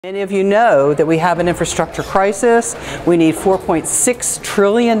Many of you know that we have an infrastructure crisis. We need $4.6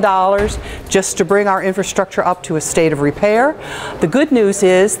 trillion just to bring our infrastructure up to a state of repair. The good news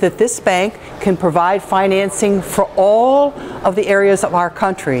is that this bank can provide financing for all of the areas of our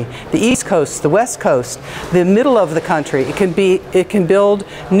country, the East Coast, the West Coast, the middle of the country. It can build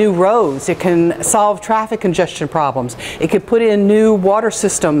new roads. It can solve traffic congestion problems. It can put in new water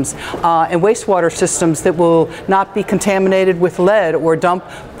systems and wastewater systems that will not be contaminated with lead or dump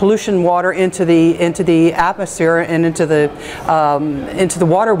pollution water into the atmosphere and into the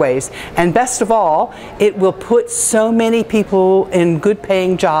waterways. And best of all, it will put so many people in good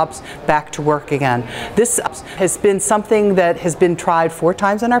paying jobs back to work again. This has been something that has been tried 4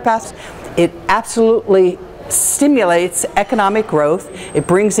 times in our past. It absolutely stimulates economic growth, it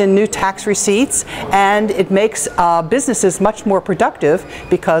brings in new tax receipts, and it makes businesses much more productive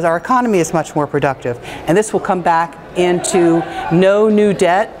because our economy is much more productive. And this will come back into no new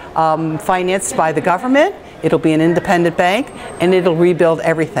debt financed by the government. It'll be an independent bank, and it'll rebuild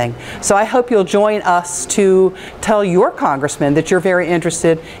everything. So I hope you'll join us to tell your congressman that you're very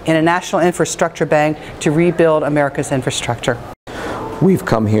interested in a national infrastructure bank to rebuild America's infrastructure. We've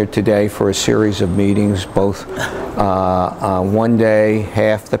come here today for a series of meetings, both one day,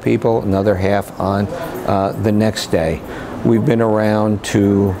 half the people, another half on the next day. We've been around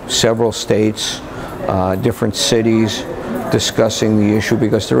to several states, different cities, discussing the issue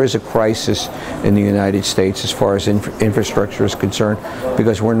because there is a crisis in the United States as far as infrastructure is concerned,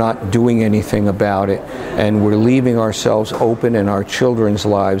 because we're not doing anything about it, and we're leaving ourselves open and our children's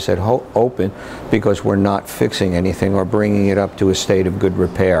lives open because we're not fixing anything or bringing it up to a state of good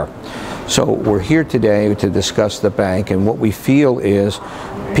repair. So we're here today to discuss the bank, and what we feel is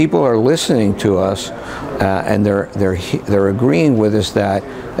people are listening to us and they're agreeing with us that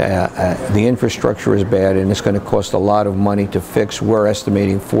the infrastructure is bad and it's going to cost a lot of money to fix. We're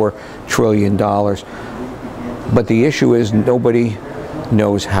estimating $4 trillion. But the issue is nobody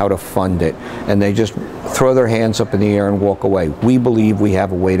knows how to fund it, and they just throw their hands up in the air and walk away. We believe we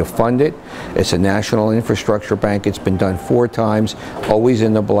have a way to fund it. It's a national infrastructure bank. It's been done 4 times, always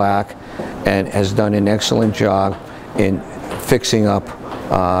in the black, and has done an excellent job in fixing up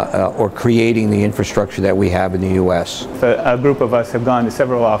or creating the infrastructure that we have in the U.S. A group of us have gone to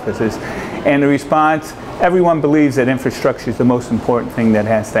several offices, and the response, everyone believes that infrastructure is the most important thing that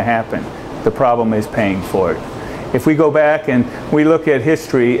has to happen. The problem is paying for it. If we go back and we look at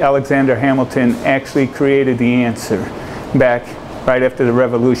history, Alexander Hamilton actually created the answer back right after the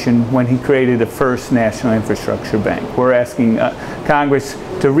Revolution when he created the first national infrastructure bank. We're asking Congress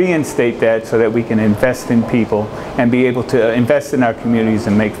to reinstate that so that we can invest in people and be able to invest in our communities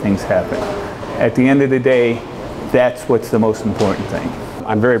and make things happen. At the end of the day, that's what's the most important thing.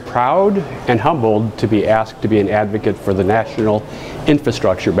 I'm very proud and humbled to be asked to be an advocate for the National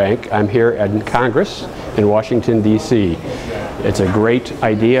Infrastructure Bank. I'm here in Congress in Washington, D.C. It's a great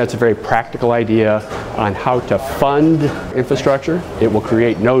idea. It's a very practical idea on how to fund infrastructure. It will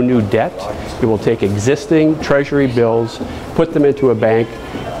create no new debt. It will take existing Treasury bills, put them into a bank,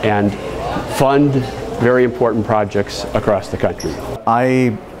 and fund very important projects across the country.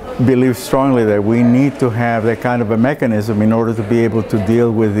 I believe strongly that we need to have that kind of a mechanism in order to be able to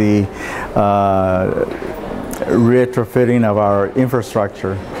deal with the retrofitting of our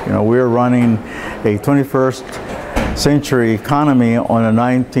infrastructure. You know, we're running a 21st century economy on a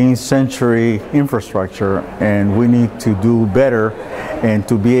 19th century infrastructure, and we need to do better and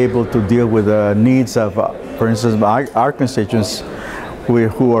to be able to deal with the needs of, for instance, our constituents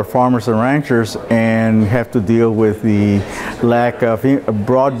who are farmers and ranchers and have to deal with the lack of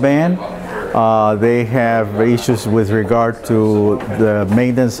broadband. They have issues with regard to the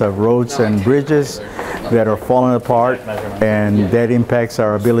maintenance of roads and bridges that are falling apart, and that impacts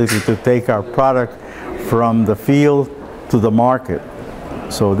our ability to take our product from the field to the market.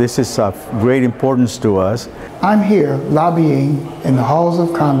 So this is of great importance to us. I'm here lobbying in the halls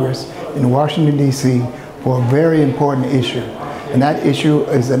of Congress in Washington, D.C. for a very important issue. And that issue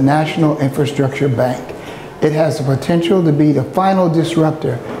is the National Infrastructure Bank. It has the potential to be the final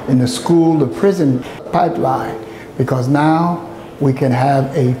disruptor in the school to prison pipeline, because now we can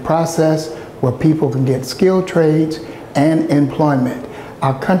have a process where people can get skilled trades and employment.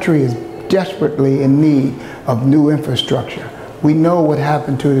 Our country is desperately in need of new infrastructure. We know what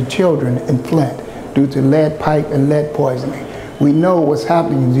happened to the children in Flint due to lead pipe and lead poisoning. We know what's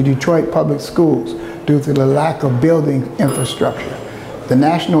happening in the Detroit public schools due to the lack of building infrastructure. The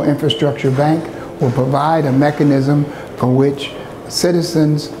National Infrastructure Bank will provide a mechanism for which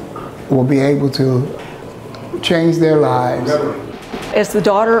citizens will be able to change their lives As the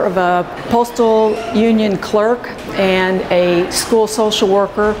daughter of a postal union clerk and a school social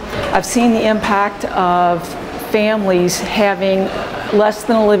worker, I've seen the impact of families having less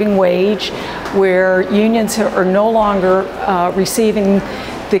than a living wage, where unions are no longer receiving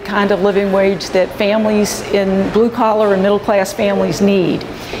the kind of living wage that families in blue-collar and middle-class families need.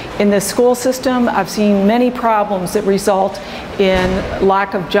 In the school system, I've seen many problems that result in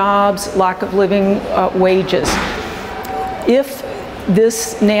lack of jobs, lack of living wages. If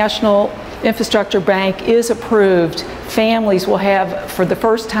this National Infrastructure Bank is approved, families will have, for the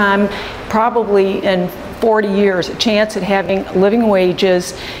first time probably in 40 years, a chance at having living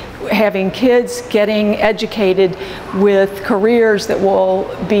wages, having kids getting educated with careers that will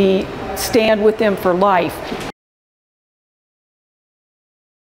stand with them for life.